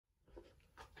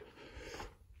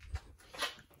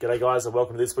G'day guys and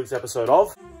welcome to this week's episode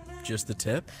of Just the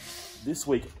Tip. This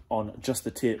week on Just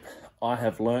the Tip, I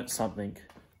have learnt something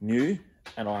new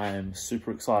and I am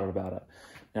super excited about it.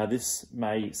 Now this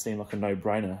may seem like a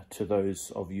no-brainer to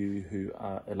those of you who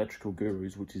are electrical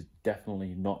gurus, which is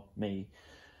definitely not me.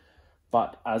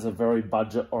 But as a very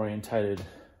budget-orientated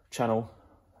channel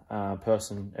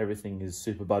person, everything is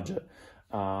super budget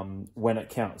when it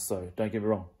counts. So don't get me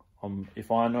wrong.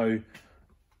 If I know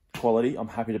quality, I'm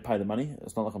happy to pay the money.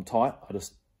 It's not like I'm tight.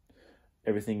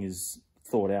 Everything is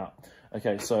thought out.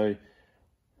 Okay, so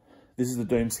this is the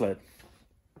Doomsled.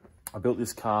 I built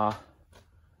this car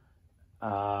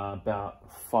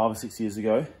about 5 or 6 years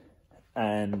ago,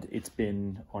 and it's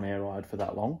been on air ride for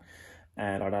that long.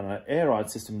 And I done an air ride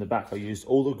system in the back. I used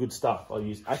all the good stuff. I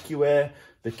used AccuAir.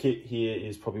 The kit here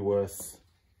is probably worth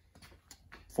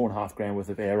 $4.5 worth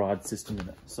of air ride system in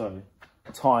it. So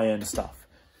it's high-end stuff.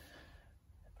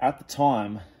 At the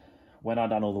time, when I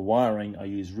done all the wiring, I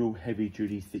used real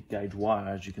heavy-duty, thick-gauge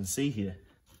wire, as you can see here.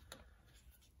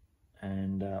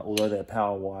 And although they're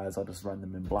power wires, I just run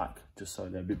them in black, just so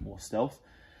they're a bit more stealth.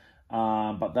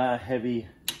 But they're heavy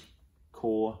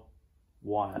core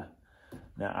wire.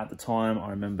 Now, at the time, I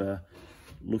remember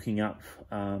looking up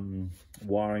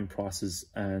wiring prices,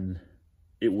 and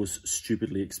it was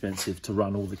stupidly expensive to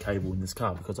run all the cable in this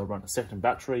car because I run a second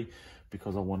battery,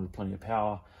 because I wanted plenty of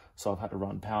power. So I've had to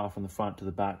run power from the front to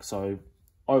the back. So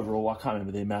overall, I can't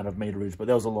remember the amount of meterage, but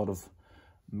there was a lot of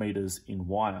meters in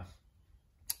wire,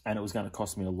 and it was going to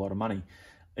cost me a lot of money.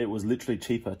 It was literally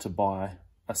cheaper to buy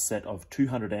a set of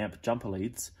 200 amp jumper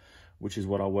leads, which is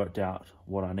what I worked out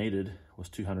what I needed was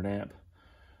 200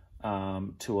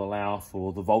 amp to allow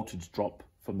for the voltage drop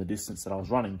from the distance that I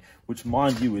was running, which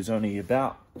mind you is only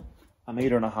about 1.5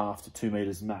 meters to 2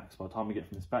 meters max. By the time we get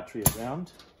from this battery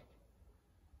around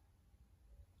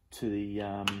to the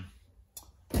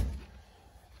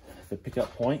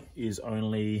pickup point is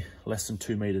only less than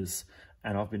 2 meters.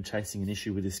 And I've been chasing an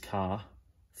issue with this car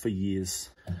for years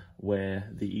where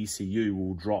the ECU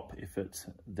will drop. If it's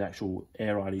the actual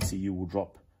air ride ECU will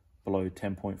drop below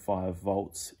 10.5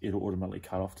 volts, it'll automatically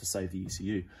cut off to save the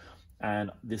ECU.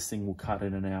 And this thing will cut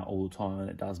in and out all the time, and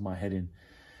it does my head in.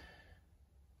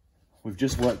 We've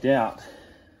just worked out,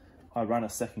 I run a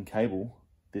second cable,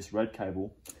 this red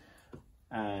cable,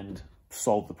 and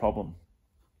solved the problem.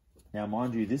 Now,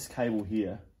 mind you, this cable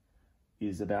here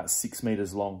is about 6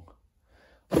 meters long.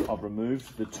 I've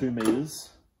removed the 2 meters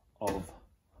of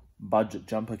budget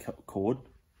jumper cord,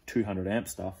 200 amp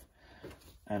stuff,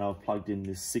 and I've plugged in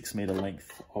this 6 meter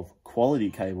length of quality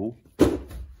cable.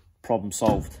 Problem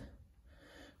solved.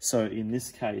 So in this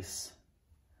case,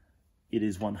 it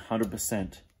is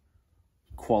 100%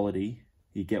 quality.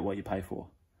 You get what you pay for.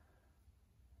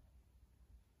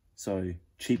 So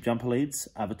cheap jumper leads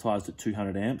advertised at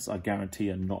 200 amps, I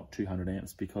guarantee are not 200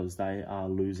 amps because they are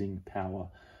losing power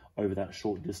over that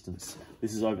short distance.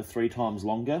 This is over 3 times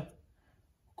longer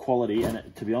quality,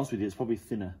 and to be honest with you, it's probably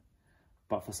thinner,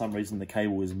 but for some reason the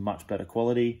cable is much better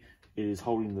quality. It is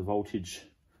holding the voltage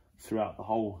throughout the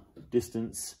whole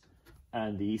distance,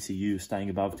 and the ECU is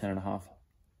staying above 10.5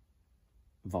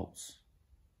 volts.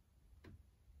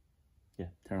 Yeah,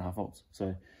 10.5 volts.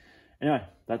 So anyway,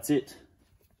 that's it.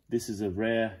 This is a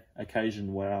rare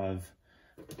occasion where I've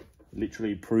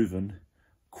literally proven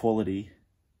quality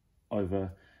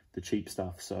over the cheap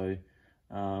stuff. So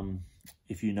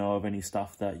if you know of any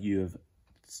stuff that you have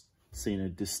seen a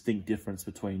distinct difference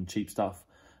between cheap stuff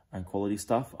and quality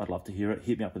stuff, I'd love to hear it.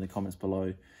 Hit me up in the comments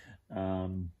below.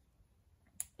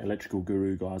 Electrical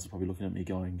guru guys are probably looking at me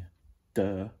going,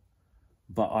 duh,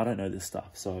 but I don't know this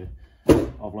stuff. So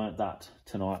I've learnt that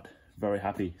tonight. Very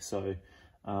happy. So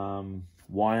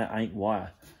wire ain't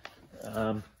wire.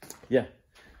 Yeah,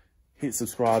 hit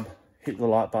subscribe, hit the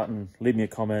like button, leave me a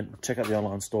comment, check out the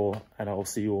online store, and I will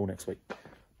see you all next week.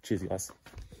 Cheers, guys.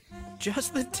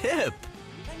 Just the Tip.